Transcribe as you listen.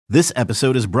This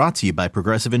episode is brought to you by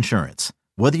Progressive Insurance.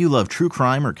 Whether you love true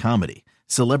crime or comedy,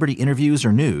 celebrity interviews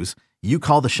or news, you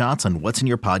call the shots on what's in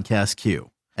your podcast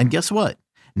queue. And guess what?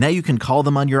 Now you can call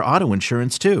them on your auto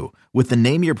insurance too with the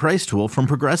Name Your Price tool from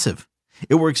Progressive.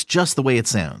 It works just the way it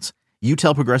sounds. You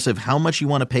tell Progressive how much you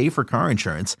want to pay for car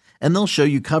insurance, and they'll show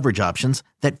you coverage options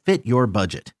that fit your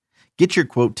budget. Get your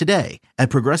quote today at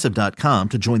Progressive.com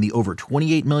to join the over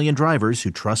 28 million drivers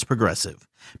who trust Progressive.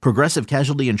 Progressive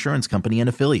Casualty Insurance Company and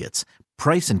Affiliates.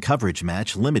 Price and coverage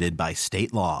match limited by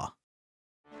state law.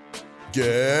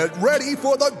 Get ready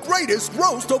for the greatest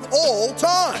roast of all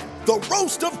time. The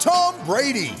Roast of Tom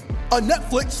Brady. A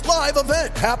Netflix live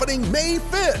event happening May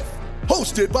 5th.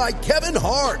 Hosted by Kevin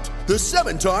Hart. The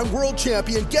 7-time world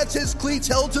champion gets his cleats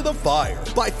held to the fire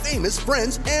by famous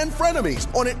friends and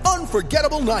frenemies on an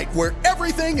unforgettable night where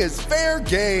everything is fair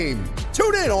game.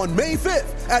 Tune in on May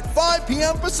 5th at 5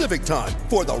 p.m. Pacific time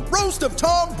for the Roast of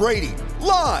Tom Brady.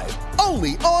 Live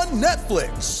only on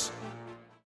Netflix.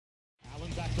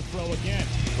 Allen back to throw again.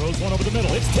 Throws one over the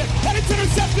middle. It's tipped and it's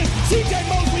intercepted. C.J.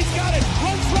 Mosley's got it.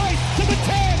 Runs right to the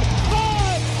 10.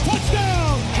 5.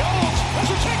 Touchdown. Jones has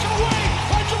it taken away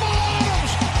by Jamal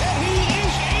Adams. And he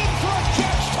is in for a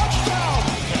Jets touchdown.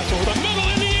 That's over the middle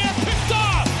in the air. Picked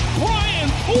off. Brian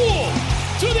Poole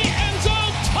to the end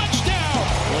zone. Touchdown.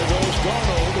 There goes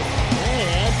Darnold.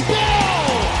 And Bell.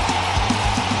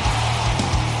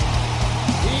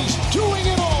 He's doing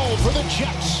it all for the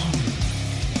Jets.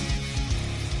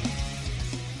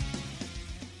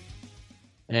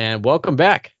 And welcome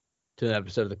back to an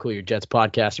episode of the Cool Your Jets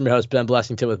podcast. I'm your host, Ben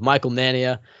Blessington, with Michael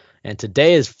Nania. And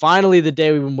today is finally the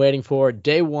day we've been waiting for,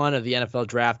 day one of the NFL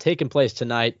draft taking place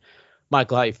tonight.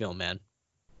 Michael, how you feeling, man?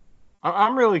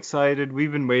 I'm really excited.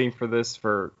 We've been waiting for this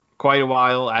for quite a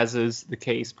while, as is the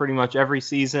case pretty much every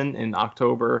season. In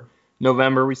October,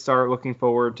 November, we start looking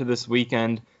forward to this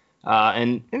weekend.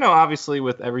 And, obviously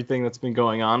with everything that's been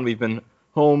going on, we've been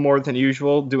home more than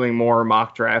usual, doing more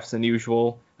mock drafts than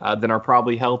usual. Than are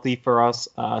probably healthy for us.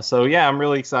 So, I'm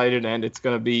really excited, and it's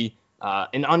going to be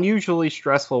an unusually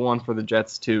stressful one for the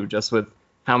Jets, too, just with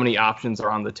how many options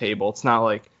are on the table. It's not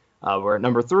like we're at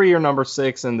number 3 or number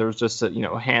 6, and there's just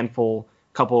a handful,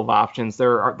 couple of options.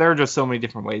 There are just so many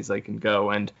different ways they can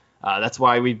go, and that's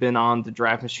why we've been on the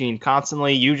draft machine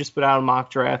constantly. You just put out a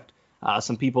mock draft.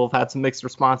 Some people have had some mixed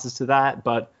responses to that,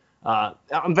 but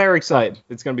I'm very excited.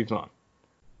 It's going to be fun.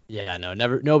 Yeah, no,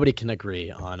 nobody can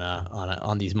agree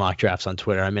on these mock drafts on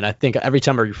Twitter. I mean, I think every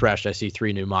time I refresh, I see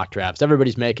 3 new mock drafts.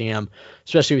 Everybody's making them,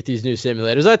 especially with these new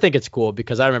simulators. I think it's cool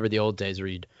because I remember the old days where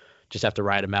you'd just have to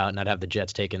write them out, and I'd have the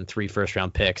Jets taking 3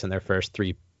 first-round picks and their first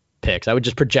 3 picks. I would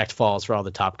just project falls for all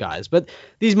the top guys. But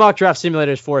these mock draft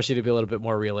simulators force you to be a little bit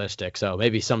more realistic. So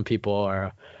maybe some people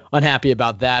are unhappy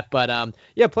about that. But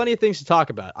plenty of things to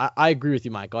talk about. I agree with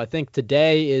you, Michael. I think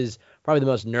today is probably the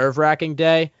most nerve-wracking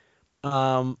day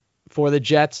for the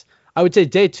Jets. I would say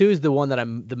day 2 is the one that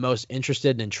I'm the most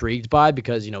interested and intrigued by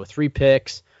because, with 3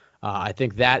 picks, I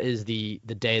think that is the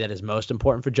day that is most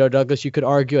important for Joe Douglas, you could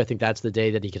argue. I think that's the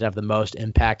day that he could have the most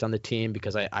impact on the team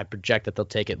because I project that they'll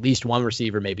take at least 1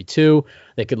 receiver, maybe 2.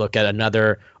 They could look at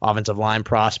another offensive line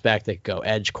prospect. They could go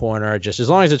edge corner. Just as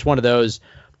long as it's one of those,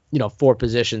 4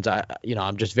 positions,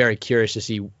 I'm just very curious to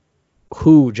see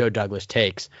who Joe Douglas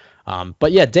takes.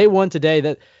 Day 1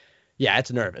 today,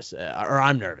 it's nervous, or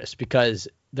I'm nervous because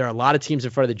there are a lot of teams in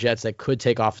front of the Jets that could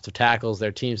take offensive tackles. There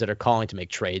are teams that are calling to make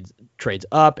trades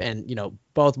up, and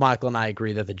both Michael and I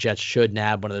agree that the Jets should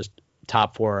nab one of those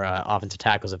top 4 offensive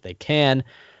tackles if they can.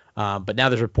 But now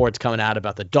there's reports coming out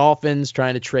about the Dolphins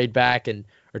trying to trade back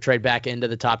into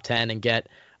the top 10 and get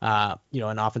an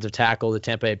offensive tackle. The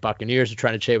Tampa Bay Buccaneers are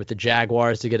trying to trade with the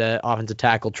Jaguars to get an offensive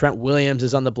tackle. Trent Williams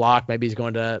is on the block. Maybe he's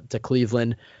going to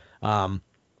Cleveland.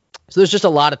 So there's just a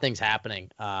lot of things happening,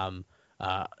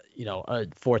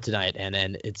 for tonight, and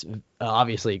then it's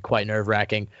obviously quite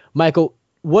nerve-wracking. Michael,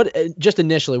 what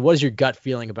is your gut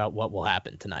feeling about what will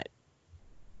happen tonight?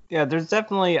 Yeah, there's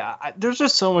definitely there's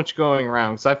just so much going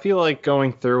around. So I feel like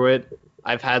going through it,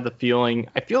 I've had the feeling,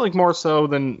 I feel like more so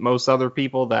than most other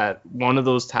people, that one of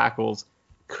those tackles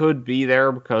could be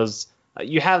there because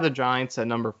you have the Giants at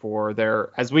number 4.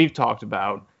 They're, as we've talked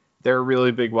about, they're a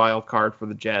really big wild card for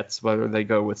the Jets, whether they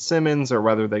go with Simmons or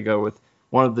whether they go with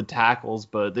one of the tackles.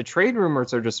 But the trade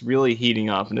rumors are just really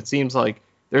heating up, and it seems like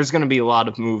there's going to be a lot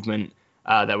of movement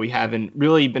that we haven't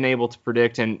really been able to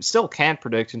predict and still can't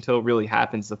predict until it really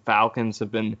happens. The Falcons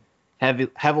have been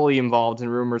heavily involved in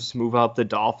rumors to move up. The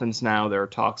Dolphins now, there are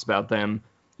talks about them,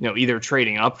 either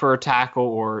trading up for a tackle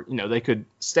or, they could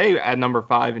stay at number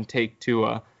 5 and take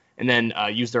Tua and then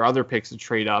use their other picks to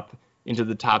trade up into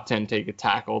the top 10, take a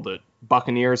tackle. The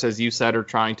Buccaneers, as you said, are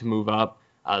trying to move up.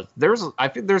 I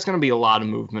think there's going to be a lot of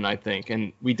movement, I think,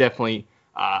 and we definitely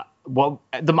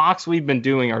the mocks we've been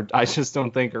doing I just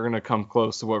don't think are going to come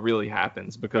close to what really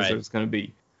happens because there's going to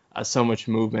be so much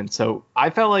movement. So I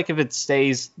felt like if it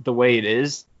stays the way it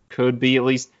is,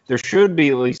 there should be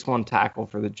at least one tackle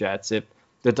for the Jets. If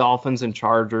the Dolphins and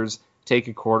Chargers take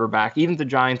a quarterback, even the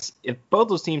Giants, if both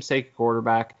those teams take a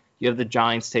quarterback, you have the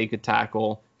Giants take a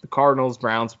tackle, the Cardinals,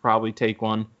 Browns probably take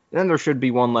one, then there should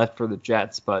be one left for the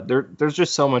Jets. But there's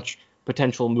just so much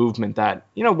potential movement that,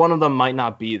 one of them might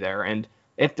not be there. And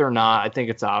if they're not, I think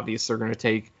it's obvious they're going to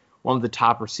take one of the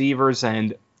top receivers.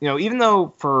 And, even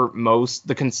though for most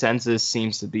the consensus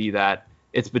seems to be that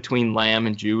it's between Lamb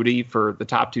and Jeudy for the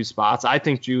top two spots, I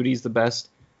think Judy's the best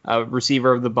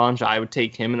receiver of the bunch. I would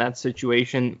take him in that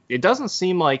situation. It doesn't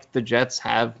seem like the Jets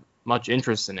have much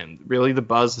interest in him. Really, the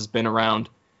buzz has been around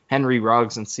Henry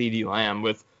Ruggs and CeeDee Lamb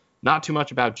with not too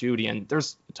much about Jeudy, and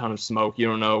there's a ton of smoke. You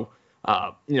don't know,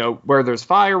 where there's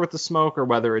fire with the smoke or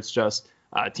whether it's just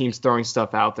teams throwing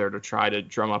stuff out there to try to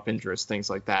drum up interest, things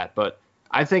like that. But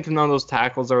I think if none of those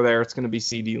tackles are there, it's going to be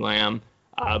CeeDee Lamb.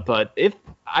 But if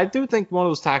I do think one of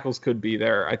those tackles could be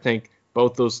there, I think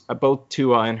both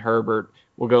Tua and Herbert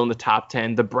will go in the top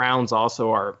 10. The Browns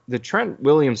also are. The Trent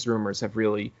Williams rumors have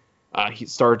really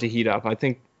started to heat up. I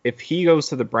think if he goes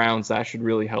to the Browns, that should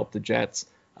really help the Jets.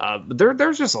 But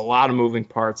there's just a lot of moving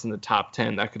parts in the top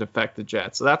 10 that could affect the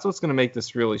Jets. So that's what's going to make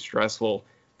this really stressful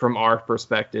from our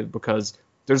perspective, because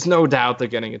there's no doubt that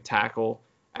getting a tackle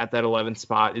at that 11th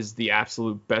spot is the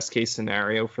absolute best case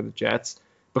scenario for the Jets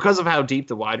because of how deep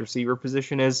the wide receiver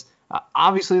position is.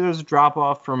 Obviously, there's a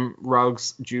drop-off from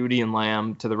Ruggs, Jeudy, and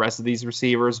Lamb to the rest of these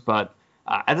receivers, but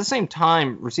at the same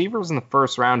time, receivers in the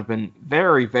first round have been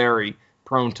very, very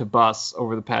prone to busts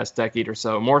over the past decade or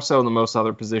so, more so than most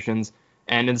other positions.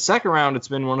 And in the second round, it's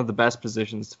been one of the best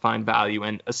positions to find value,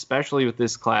 and especially with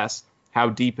this class, how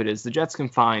deep it is. The Jets can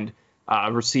find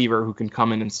a receiver who can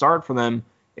come in and start for them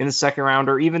in the second round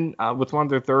or even with one of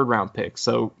their third-round picks.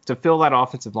 So to fill that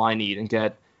offensive line need and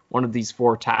get one of these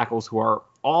four tackles who are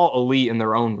all elite in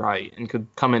their own right and could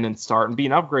come in and start and be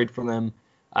an upgrade for them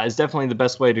is definitely the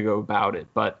best way to go about it.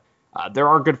 But there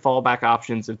are good fallback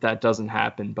options if that doesn't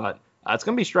happen. But it's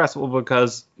going to be stressful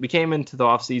because we came into the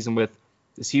offseason with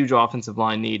this huge offensive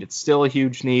line need. It's still a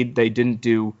huge need. They didn't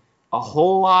do a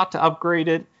whole lot to upgrade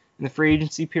it in the free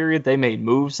agency period. They made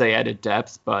moves. They added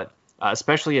depth, but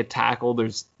especially at tackle,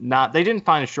 they didn't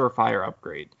find a surefire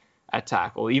upgrade at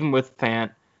tackle. Even with Fant,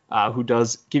 who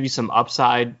does give you some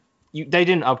upside, they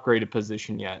didn't upgrade a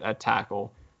position yet at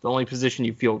tackle. The only position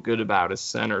you feel good about is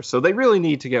center. So they really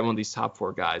need to get one of these top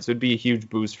four guys. It would be a huge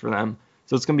boost for them.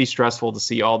 So it's going to be stressful to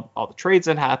see all the trades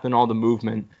that happen, all the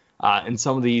movement, and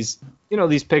some of these,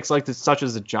 these picks like this, such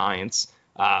as the Giants,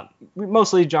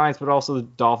 mostly the Giants, but also the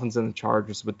Dolphins and the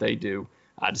Chargers, what they do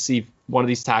to see if one of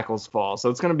these tackles fall.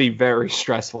 So it's going to be very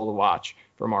stressful to watch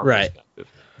from our perspective.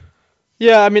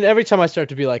 Yeah, I mean, every time I start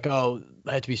to be like, oh,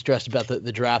 I have to be stressed about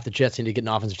the draft, the Jets need to get an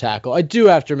offensive tackle, I do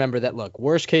have to remember that, look,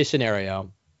 worst case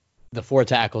scenario, the four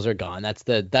tackles are gone. That's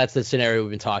the scenario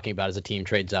we've been talking about as a team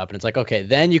trades up. And it's like, okay,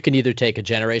 then you can either take a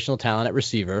generational talent at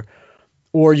receiver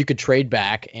or you could trade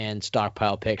back and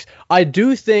stockpile picks. I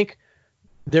do think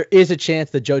there is a chance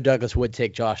that Joe Douglas would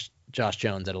take Josh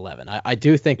Jones at 11. I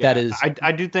do think that is.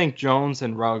 I do think Jones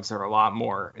and Ruggs are a lot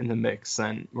more in the mix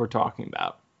than we're talking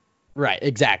about. Right,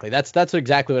 exactly. That's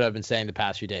exactly what I've been saying the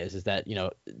past few days is that,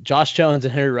 Josh Jones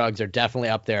and Henry Ruggs are definitely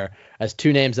up there as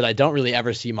two names that I don't really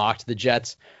ever see mocked to the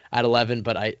Jets at 11,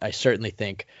 but I certainly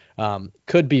think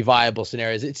could be viable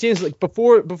scenarios. It seems like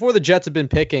before the Jets have been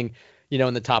picking,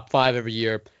 in the top 5 every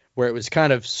year, where it was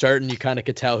kind of certain, you kind of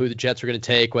could tell who the Jets were going to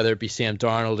take, whether it be Sam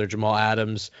Darnold or Jamal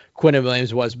Adams. Quinnen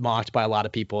Williams was mocked by a lot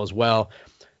of people as well.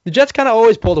 The Jets kind of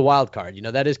always pulled a wild card.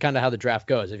 That is kind of how the draft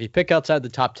goes. If you pick outside the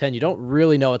top 10, you don't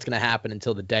really know what's going to happen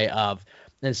until the day of.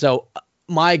 And so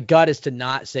my gut is to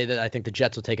not say that I think the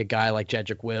Jets will take a guy like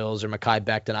Jedrick Wills or Mekhi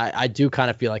Becton. I do kind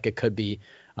of feel like it could be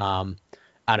out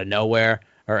of nowhere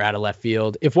or out of left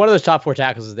field. If one of those top 4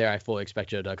 tackles is there, I fully expect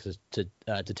Joe Douglas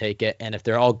to take it. And if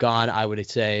they're all gone, I would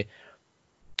say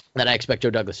that I expect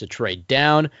Joe Douglas to trade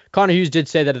down. Connor Hughes did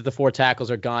say that if the 4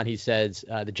 tackles are gone, he says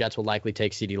the Jets will likely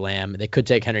take CeeDee Lamb. They could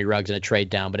take Henry Ruggs in a trade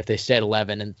down, but if they stay at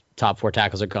 11 and top 4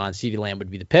 tackles are gone, CeeDee Lamb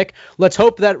would be the pick. Let's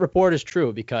hope that report is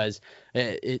true because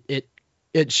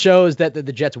it shows that the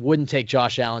Jets wouldn't take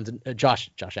Josh Jones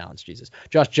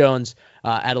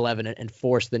at 11 and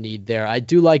force the need there. I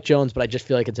do like Jones, but I just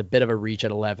feel like it's a bit of a reach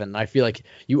at 11. I feel like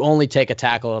you only take a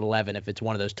tackle at 11 if it's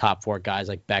one of those top 4 guys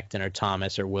like Becton or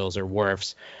Thomas or Wills or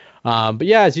Wirfs. But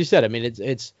yeah, as you said, I mean,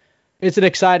 it's it's an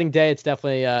exciting day. It's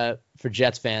definitely for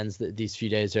Jets fans. These few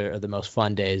days are the most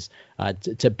fun days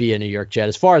to be a New York Jet.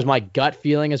 As far as my gut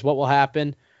feeling is what will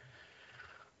happen.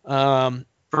 For me,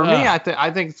 I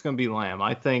think it's going to be Lamb.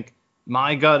 I think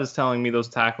my gut is telling me those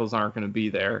tackles aren't going to be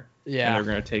there. Yeah. And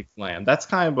they're going to take Lamb. That's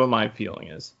kind of what my feeling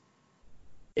is.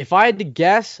 If I had to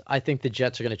guess, I think the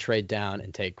Jets are going to trade down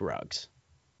and take Ruggs.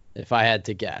 If I had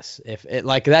to guess,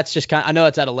 that's just kind of, I know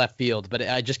it's out of left field, but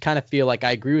I just kind of feel like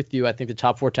I agree with you. I think the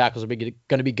top 4 tackles are going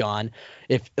to be gone.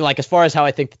 As far as how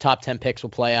I think the top 10 picks will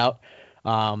play out,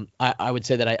 I would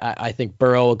say that I think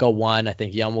Burrow will go 1. I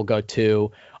think Young will go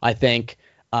 2. I think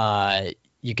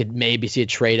you could maybe see a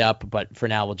trade up, but for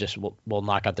now we'll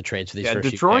knock out the trades for these first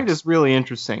Detroit few picks. Is really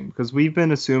interesting because we've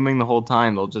been assuming the whole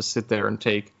time they'll just sit there and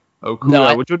take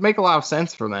Okudah, which would make a lot of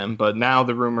sense for them, but now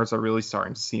the rumors are really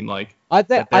starting to seem like I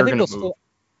think they'll move.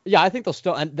 I think they'll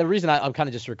still. And the reason I'm kind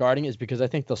of disregarding is because I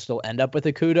think they'll still end up with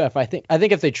Okudah. I think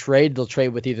if they trade, they'll trade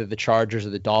with either the Chargers or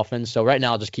the Dolphins. So right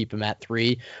now I'll just keep him at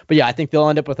 3. But yeah, I think they'll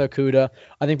end up with Okudah.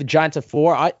 I think the Giants at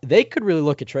 4. They could really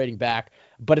look at trading back,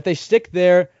 but if they stick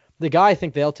there, the guy I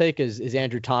think they'll take is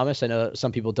Andrew Thomas. I know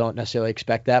some people don't necessarily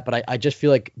expect that, but I just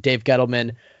feel like Dave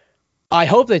Gettleman. I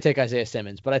hope they take Isaiah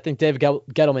Simmons, but I think Dave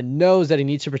Gettleman knows that he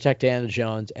needs to protect Daniel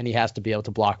Jones, and he has to be able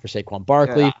to block for Saquon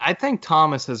Barkley. Yeah, I think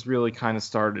Thomas has really kind of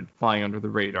started flying under the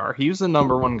radar. He was the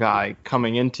number 1 guy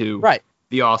coming into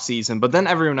the offseason, but then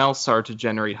everyone else started to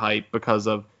generate hype because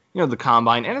of the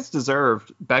combine, and it's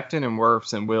deserved. Becton and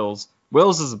Wirfs and Wills.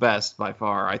 Wills is the best by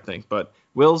far, I think, but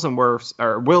Wirfs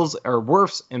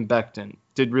and Becton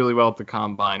did really well at the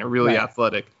combine, are really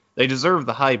athletic. They deserve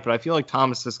the hype, but I feel like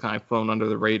Thomas has kind of flown under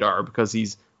the radar because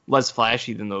he's less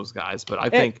flashy than those guys. But I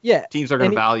think teams are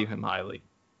going to value him highly.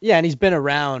 Yeah, and he's been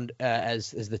around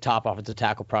as the top offensive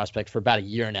tackle prospect for about a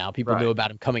year now. People knew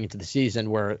about him coming into the season,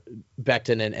 where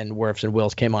Becton and Wirfs and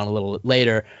Wills came on a little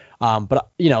later. But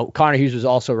Connor Hughes was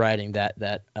also writing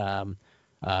that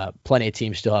plenty of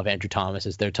teams still have Andrew Thomas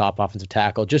as their top offensive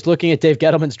tackle. Just looking at Dave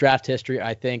Gettleman's draft history,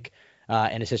 I think.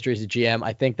 And his history as a GM,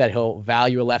 I think that he'll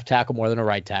value a left tackle more than a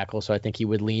right tackle. So I think he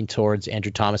would lean towards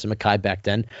Andrew Thomas and Mekhi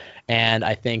Becton. And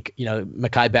I think,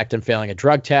 Mekhi Becton failing a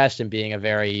drug test and being a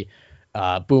very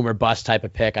boomer bust type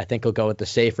of pick, I think he'll go with the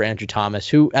safer Andrew Thomas,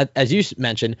 who, as you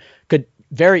mentioned, could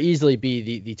very easily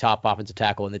be the top offensive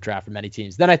tackle in the draft for many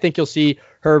teams. Then I think you'll see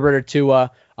Herbert or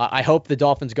Tua. I hope the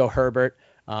Dolphins go Herbert.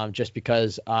 Just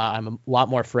because I'm a lot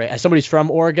more afraid. As somebody who's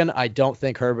from Oregon, I don't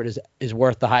think Herbert is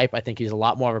worth the hype. I think he's a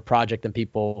lot more of a project than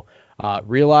people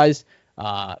realize.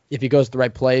 If he goes to the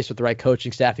right place with the right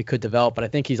coaching staff, he could develop. But I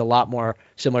think he's a lot more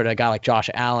similar to a guy like Josh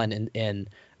Allen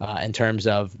in terms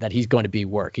of that he's going to be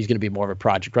work. He's going to be more of a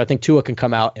project. But I think Tua can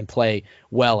come out and play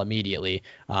well immediately.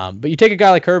 But you take a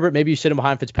guy like Herbert, maybe you sit him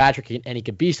behind Fitzpatrick and he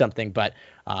could be something. But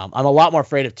I'm a lot more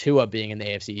afraid of Tua being in the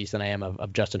AFC East than I am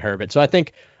of Justin Herbert. So I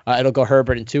think it'll go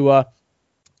Herbert and Tua.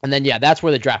 And then, that's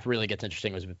where the draft really gets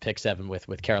interesting, was with pick 7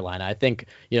 with Carolina. I think,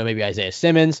 maybe Isaiah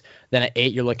Simmons. Then at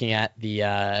 8, you're looking at the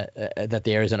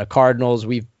Arizona Cardinals.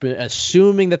 We've been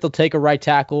assuming that they'll take a right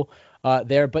tackle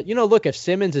there. But, look, if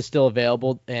Simmons is still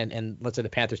available and let's say the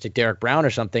Panthers take Derek Brown or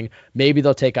something, maybe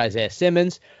they'll take Isaiah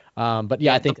Simmons. But,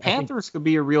 I think the Panthers could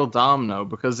be a real domino,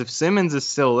 because if Simmons is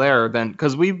still there, then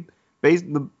because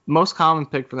the most common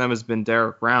pick for them has been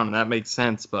Derek Brown, and that makes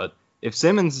sense. But if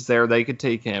Simmons is there, they could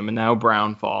take him, and now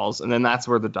Brown falls, and then that's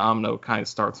where the domino kind of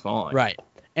starts falling. Right.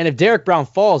 And if Derek Brown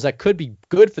falls, that could be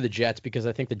good for the Jets, because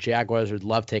I think the Jaguars would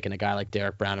love taking a guy like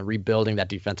Derek Brown and rebuilding that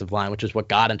defensive line, which is what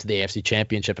got into the AFC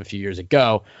Championship a few years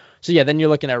ago. So, then you're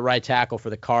looking at right tackle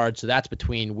for the Cards. So that's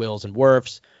between Wills and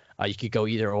Wirfs. You could go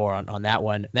either or on that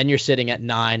one. Then you're sitting at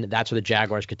 9. That's where the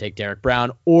Jaguars could take Derek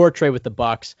Brown or trade with the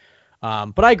Bucs.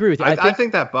 But I agree with you. I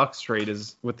think that Bucs trade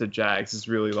is with the Jags is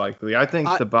really likely. I think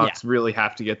the Bucs really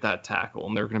have to get that tackle,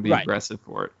 and they're going to be aggressive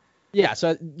for it. Yeah,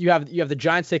 so you have the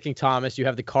Giants taking Thomas. You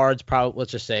have the Cards, probably,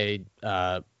 let's just say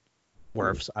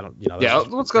Wirfs. I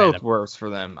don't, let's go with Wirfs for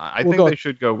them. I think they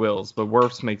should go Wills, but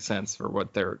Wirfs makes sense for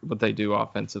what they do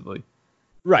offensively.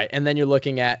 Right, and then you're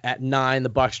looking at 9. The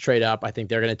Bucs trade up. I think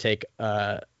they're going to take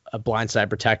a blindside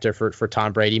protector for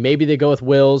Tom Brady. Maybe they go with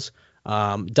Wills.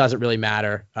 Doesn't really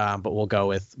matter, but we'll go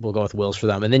with Wills for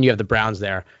them. And then you have the Browns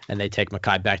there, and they take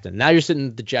Mekhi Becton. Now you're sitting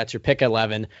at the Jets. Your pick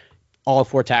 11. All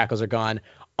 4 tackles are gone.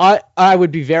 I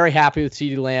would be very happy with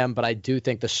CeeDee Lamb, but I do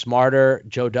think the smarter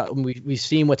we've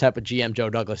seen what type of GM Joe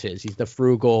Douglas is. He's the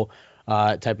frugal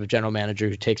type of general manager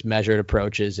who takes measured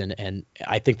approaches, and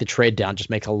I think the trade down just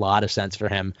makes a lot of sense for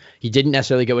him. He didn't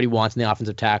necessarily get what he wants in the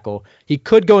offensive tackle. He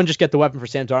could go and just get the weapon for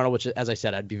Sam Darnold, which, as I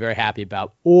said, I'd be very happy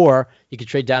about. Or he could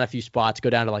trade down a few spots,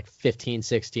 go down to like 15,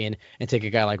 16, and take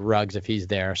a guy like Ruggs if he's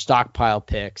there, stockpile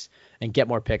picks, and get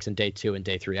more picks in day 2 and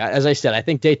day 3. As I said, I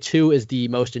think day 2 is the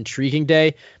most intriguing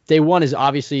day. Day 1 is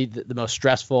obviously the most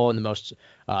stressful and the most,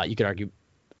 you could argue,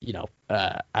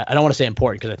 I don't want to say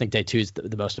important because I think day 2 is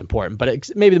the most important, but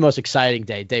it's maybe the most exciting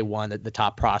day, day 1, the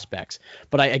top prospects.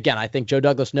 But I think Joe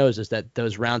Douglas knows is that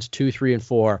those rounds 2, 3, and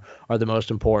 4 are the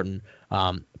most important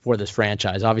for this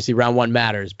franchise. Obviously, round 1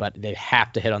 matters, but they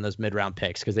have to hit on those mid-round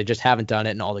picks because they just haven't done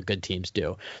it, and all the good teams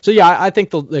do. So, yeah, I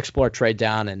think they'll explore trade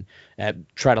down and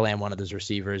try to land one of those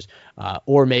receivers,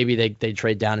 or maybe they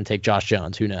trade down and take Josh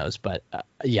Jones. Who knows? But,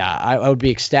 I would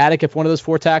be ecstatic if one of those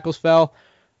 4 tackles fell.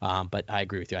 But I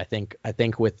agree with you. I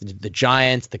think with the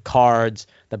Giants, the Cards,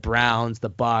 the Browns, the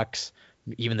Bucks,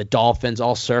 even the Dolphins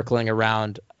all circling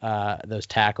around those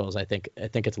tackles, I think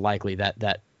it's likely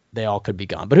that they all could be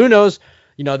gone. But who knows?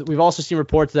 We've also seen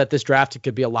reports that this draft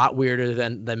could be a lot weirder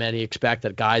than many expect,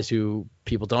 that guys who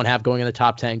people don't have going in the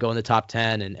top 10 go in the top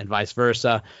 10 and vice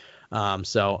versa.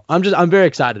 So I'm very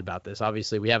excited about this.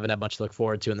 Obviously, we haven't had much to look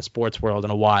forward to in the sports world in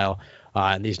a while.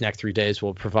 And these next 3 days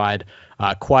will provide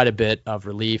quite a bit of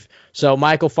relief. So,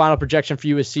 Michael, final projection for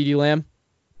you is CeeDee Lamb?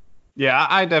 Yeah,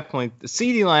 I definitely –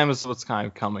 CeeDee Lamb is what's kind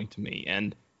of coming to me.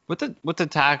 And with the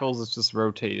tackles, it's just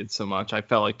rotated so much. I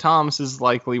felt like Thomas is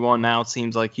likely one now. It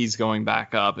seems like he's going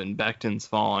back up and Becton's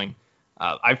falling.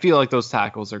 I feel like those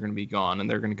tackles are going to be gone, and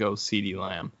they're going to go CeeDee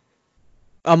Lamb.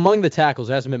 Among the tackles,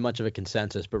 there hasn't been much of a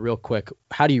consensus, but real quick,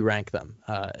 how do you rank them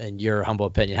in your humble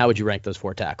opinion? How would you rank those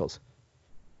 4 tackles?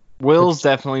 Will's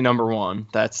definitely number 1.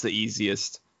 That's the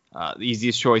easiest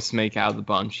choice to make out of the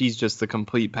bunch. He's just the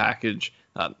complete package.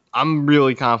 I'm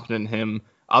really confident in him.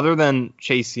 Other than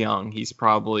Chase Young, he's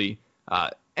probably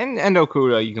and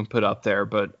Okudah you can put up there,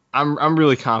 but I'm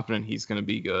really confident he's going to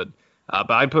be good. But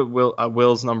I'd put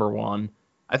Will's number 1.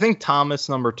 I think Thomas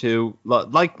number 2.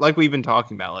 Like we've been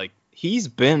talking about, like he's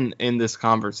been in this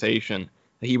conversation.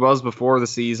 He was before the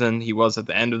season. He was at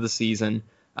the end of the season.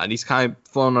 And he's kind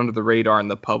of flown under the radar in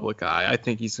the public eye. I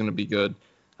think he's going to be good.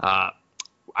 I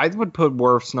would put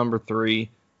Wirfs number 3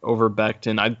 over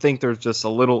Becton. I think there's just a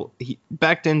little.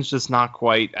 Becton's just not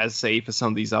quite as safe as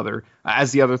some of these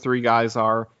as the other 3 guys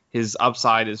are. His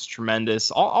upside is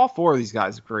tremendous. All 4 of these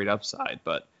guys have great upside,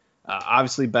 but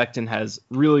obviously Becton has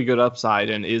really good upside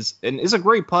and is a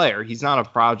great player. He's not a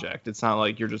project. It's not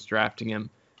like you're just drafting him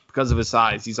because of his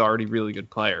size. He's already a really good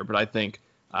player. But I think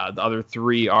the other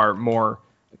 3 are more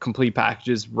complete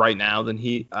packages right now than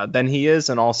he is,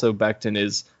 and also Becton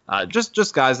is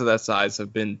just guys of that size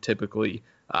have been typically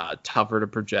tougher to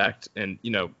project and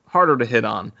harder to hit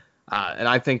on, and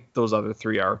I think those other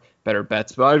 3 are better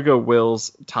bets. But I'd go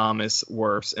Wills, Thomas,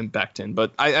 Wirfs, and Becton.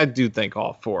 But I do think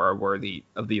all 4 are worthy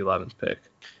of the 11th pick.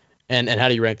 And how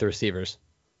do you rank the receivers?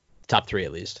 Top 3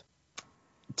 at least.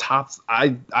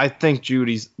 I think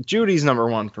Judy's number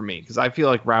 1 for me because I feel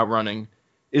like route running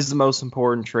is the most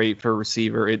important trait for a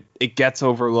receiver. It gets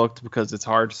overlooked because it's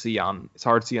hard to see on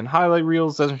highlight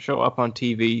reels, doesn't show up on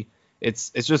TV.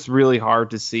 It's just really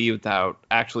hard to see without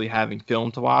actually having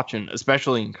film to watch, and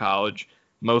especially in college,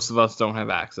 most of us don't have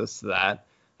access to that.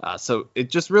 So it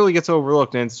just really gets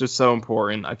overlooked, and it's just so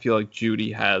important. I feel like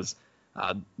Judy has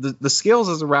the skills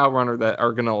as a route runner that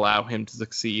are going to allow him to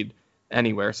succeed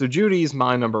anywhere. So Judy is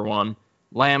my number 1.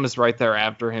 Lamb is right there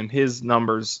after him. His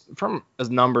numbers, from a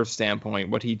numbers standpoint,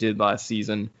 what he did last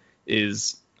season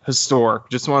is historic.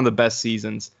 Just one of the best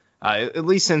seasons, at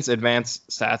least since advanced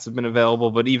stats have been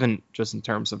available, but even just in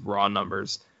terms of raw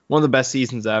numbers. One of the best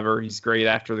seasons ever. He's great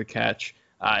after the catch.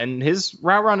 And his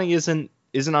route running isn't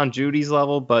on Judy's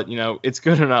level, but, it's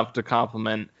good enough to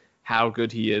complement how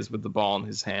good he is with the ball in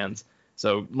his hands.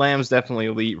 So Lamb's definitely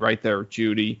elite right there with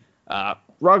Judy.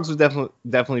 Ruggs would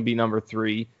definitely be number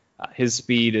 3. His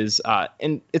speed is,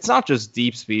 and it's not just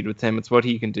deep speed with him, it's what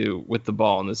he can do with the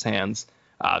ball in his hands,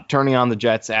 turning on the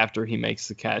jets after he makes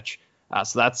the catch.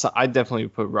 So I'd definitely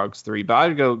put Ruggs 3, but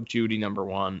I'd go Judy number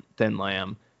 1, then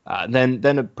Lamb,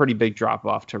 then a pretty big drop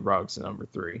off to Ruggs at number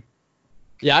 3.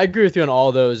 Yeah, I agree with you on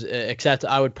all those, except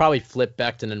I would probably flip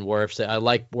Becton and Wirfs. I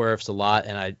like Wirfs a lot,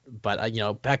 but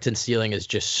Becton's ceiling is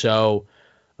just so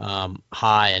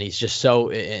high, and he's just so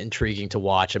intriguing to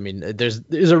watch. I mean, there's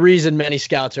a reason many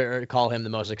scouts call him the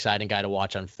most exciting guy to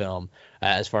watch on film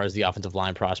as far as the offensive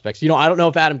line prospects. I don't know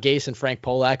if Adam Gase and Frank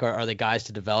Polak are the guys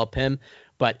to develop him,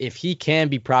 but if he can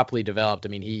be properly developed, I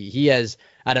mean, he has,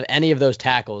 out of any of those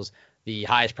tackles, the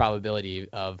highest probability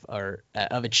of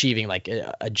achieving like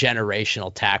a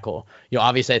generational tackle.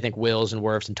 Obviously I think Wills and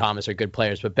Wirfs and Thomas are good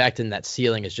players, but Becton, that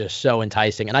ceiling is just so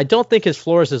enticing. And I don't think his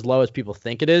floor is as low as people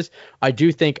think it is. I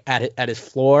do think at his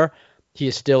floor, he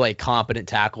is still a competent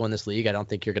tackle in this league. I don't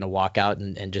think you're going to walk out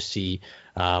and just see,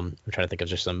 I'm trying to think of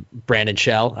just some Brandon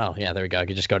Shell. Oh, yeah, there we go. I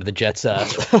could just go to the Jets'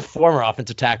 former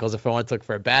offensive tackles if I want to look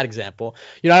for a bad example.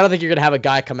 I don't think you're going to have a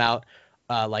guy come out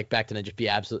like Becton and just be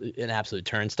an absolute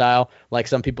turnstile like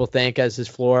some people think as his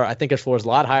floor. I think his floor is a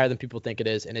lot higher than people think it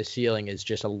is, and his ceiling is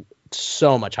just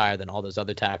so much higher than all those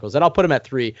other tackles. And I'll put him at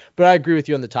 3, but I agree with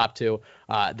you on the top 2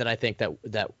 that I think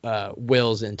that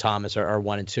Wills and Thomas are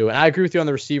 1 and 2. And I agree with you on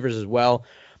the receivers as well.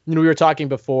 We were talking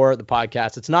before the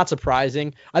podcast. It's not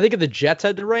surprising. I think if the Jets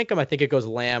had to rank them, I think it goes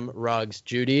Lamb, Ruggs,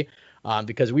 Jeudy.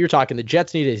 Because we were talking, the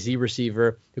Jets need a Z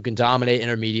receiver who can dominate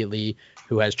intermediately,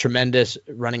 who has tremendous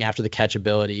running after the catch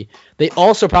ability. They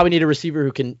also probably need a receiver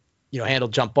who can, handle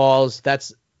jump balls.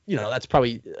 That's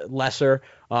probably lesser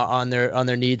on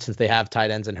their needs since they have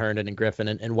tight ends in Herndon and Griffin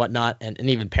and whatnot, and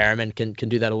even Perriman can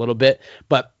do that a little bit.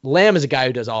 But Lamb is a guy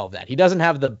who does all of that. He doesn't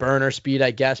have the burner speed, I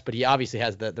guess, but he obviously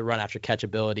has the run after catch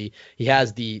ability. He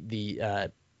has the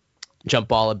jump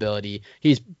ball ability.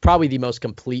 He's probably the most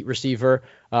complete receiver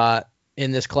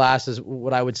in this class is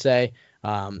what I would say.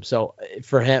 So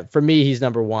for me, he's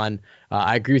number 1.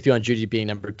 I agree with you on Jeudy being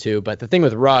number 2, but the thing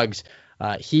with Ruggs,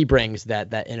 he brings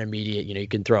that intermediate, you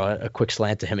can throw a quick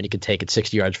slant to him and he can take it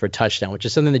 60 yards for a touchdown, which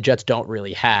is something the Jets don't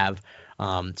really have.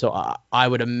 So I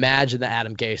would imagine that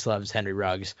Adam Gase loves Henry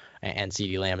Ruggs and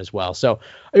CeeDee Lamb as well. So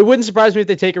it wouldn't surprise me if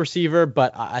they take a receiver,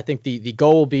 but I think the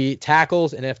goal will be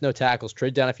tackles, and if no tackles,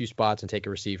 trade down a few spots and take a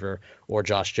receiver or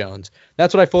Josh Jones.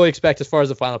 That's what I fully expect as far as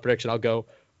the final prediction. I'll go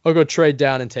trade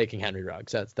down and taking Henry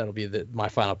Ruggs. That'll be my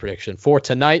final prediction for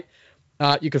tonight.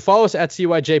 You can follow us at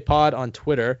CYJ Pod on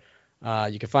Twitter.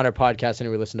 You can find our podcast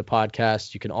anywhere you listen to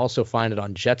podcasts. You can also find it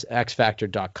on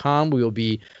jetsxfactor.com. We will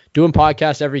be doing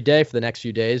podcasts every day for the next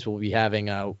few days. We'll be having,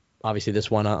 obviously, this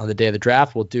one on the day of the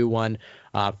draft. We'll do one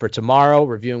for tomorrow,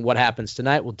 reviewing what happens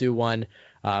tonight. We'll do one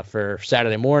for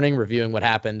Saturday morning, reviewing what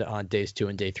happened on days 2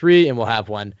 and day 3. And we'll have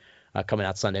one coming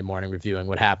out Sunday morning, reviewing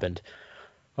what happened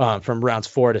from rounds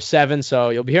 4 to 7. So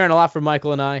you'll be hearing a lot from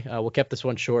Michael and I. We'll keep this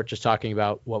one short, just talking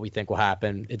about what we think will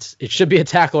happen. It should be a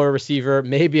tackle or a receiver.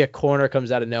 Maybe a corner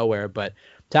comes out of nowhere, but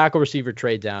tackle, receiver,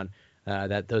 trade down.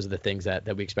 Those are the things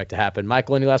that we expect to happen.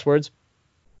 Michael, any last words?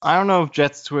 I don't know if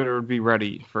Jets Twitter would be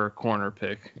ready for a corner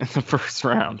pick in the first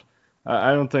round.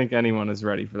 I don't think anyone is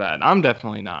ready for that. I'm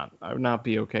definitely not. I would not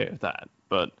be okay with that.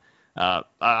 But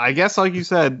I guess, like you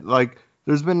said,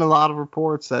 there's been a lot of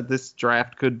reports that this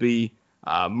draft could be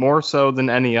more so than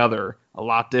any other, a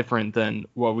lot different than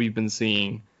what we've been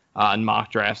seeing in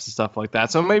mock drafts and stuff like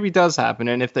that. So maybe it does happen.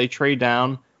 And if they trade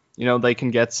down, they can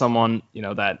get someone,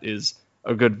 that is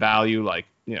a good value, like,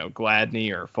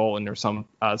 Gladney or Fulton or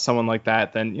someone like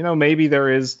that, then, maybe there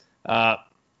is,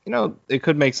 it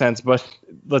could make sense. But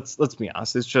let's be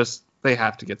honest. It's just they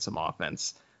have to get some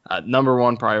offense. Number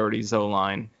 1 priority is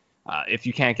O-line. If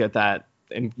you can't get that,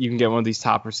 and you can get one of these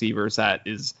top receivers that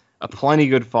is a plenty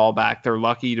good fallback. They're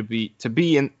lucky to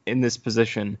be in this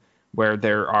position where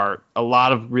there are a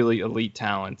lot of really elite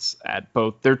talents at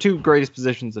both their 2 greatest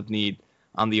positions of need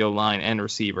on the O-line and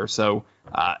receiver. So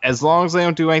as long as they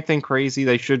don't do anything crazy,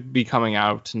 they should be coming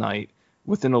out tonight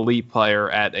with an elite player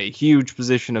at a huge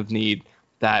position of need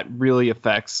that really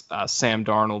affects Sam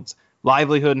Darnold's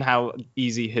livelihood and how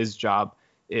easy his job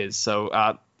is.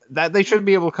 So that they should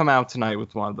be able to come out tonight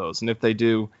with one of those. And if they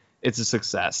do, it's a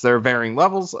success. There are varying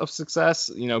levels of success,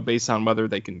 based on whether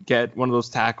they can get one of those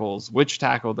tackles, which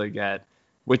tackle they get,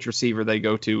 which receiver they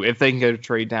go to, if they can get a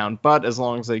trade down. But as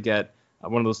long as they get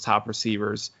one of those top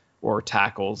receivers or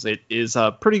tackles, it is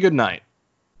a pretty good night.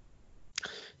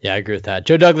 Yeah, I agree with that.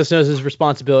 Joe Douglas knows his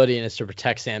responsibility, and it's to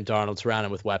protect Sam Darnold, surround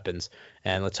him with weapons,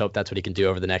 and let's hope that's what he can do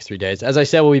over the next 3 days. As I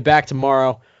said, we'll be back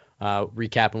tomorrow,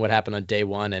 recapping what happened on day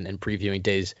 1 and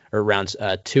previewing rounds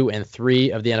 2 and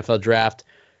 3 of the NFL draft.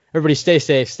 Everybody stay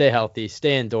safe, stay healthy,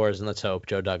 stay indoors, and let's hope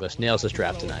Joe Douglas nails this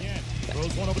draft tonight.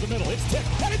 Throws one over the middle. It's tipped,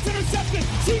 and it's intercepted.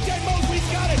 C.J. Mosley's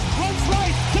got it. Runs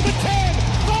right to the 10.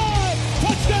 5.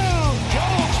 Touchdown.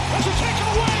 Jones has it taken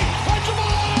away by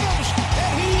Jamal Adams,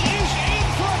 and he is in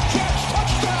for a Jets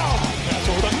touchdown.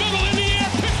 That's over the middle in the air.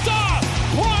 Picked off.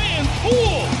 Brian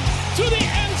Poole to the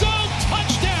end zone.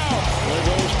 Touchdown. There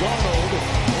goes Darnold.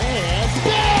 And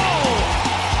Bell.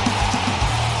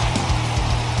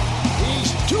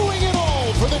 He's doing it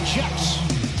all for the Jets.